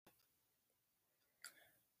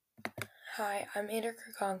Hi, I'm Ada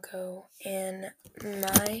Krakonko, and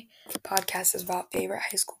my podcast is about favorite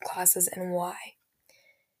high school classes and why.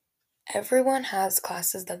 Everyone has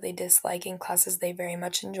classes that they dislike and classes they very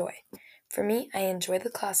much enjoy. For me, I enjoy the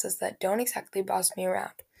classes that don't exactly boss me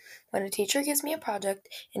around. When a teacher gives me a project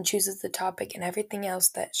and chooses the topic and everything else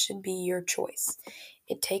that should be your choice,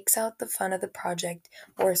 it takes out the fun of the project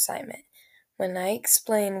or assignment. When I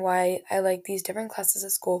explain why I like these different classes at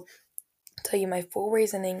school, I'll tell you my full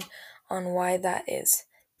reasoning on why that is.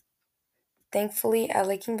 Thankfully, at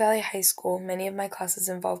Licking Valley High School, many of my classes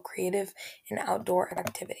involve creative and outdoor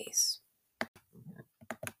activities.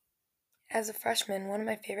 As a freshman, one of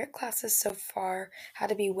my favorite classes so far had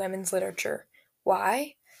to be women's literature.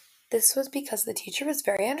 Why? This was because the teacher was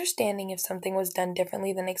very understanding if something was done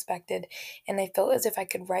differently than expected, and I felt as if I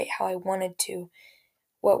could write how I wanted to.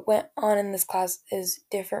 What went on in this class is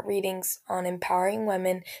different readings on empowering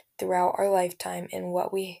women throughout our lifetime, and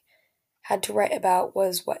what we had to write about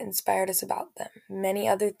was what inspired us about them. Many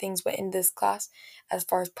other things went in this class as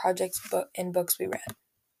far as projects and books we read.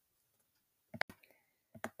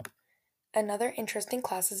 Another interesting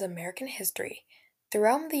class is American history.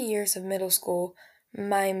 Throughout the years of middle school,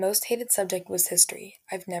 my most hated subject was history.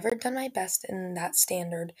 I've never done my best in that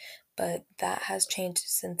standard, but that has changed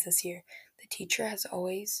since this year. The teacher has a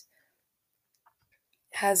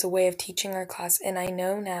way of teaching our class, and I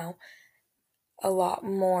know now a lot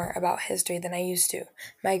more about history than I used to.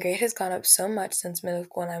 My grade has gone up so much since middle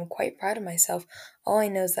school, and I'm quite proud of myself. All I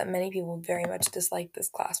know is that many people very much dislike this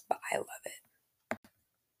class, but I love it.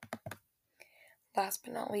 Last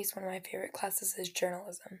but not least, one of my favorite classes is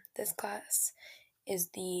journalism. This class is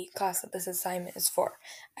the class that this assignment is for.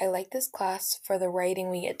 I like this class for the writing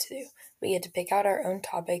we get to do. We get to pick out our own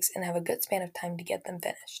topics and have a good span of time to get them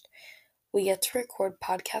finished. We get to record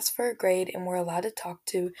podcasts for a grade, and we're allowed to talk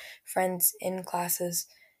to friends in classes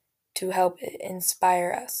to help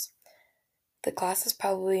inspire us. The class is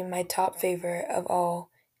probably my top favorite of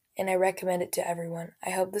all, and I recommend it to everyone.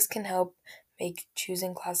 I hope this can help make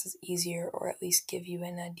choosing classes easier, or at least give you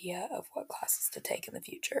an idea of what classes to take in the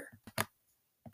future.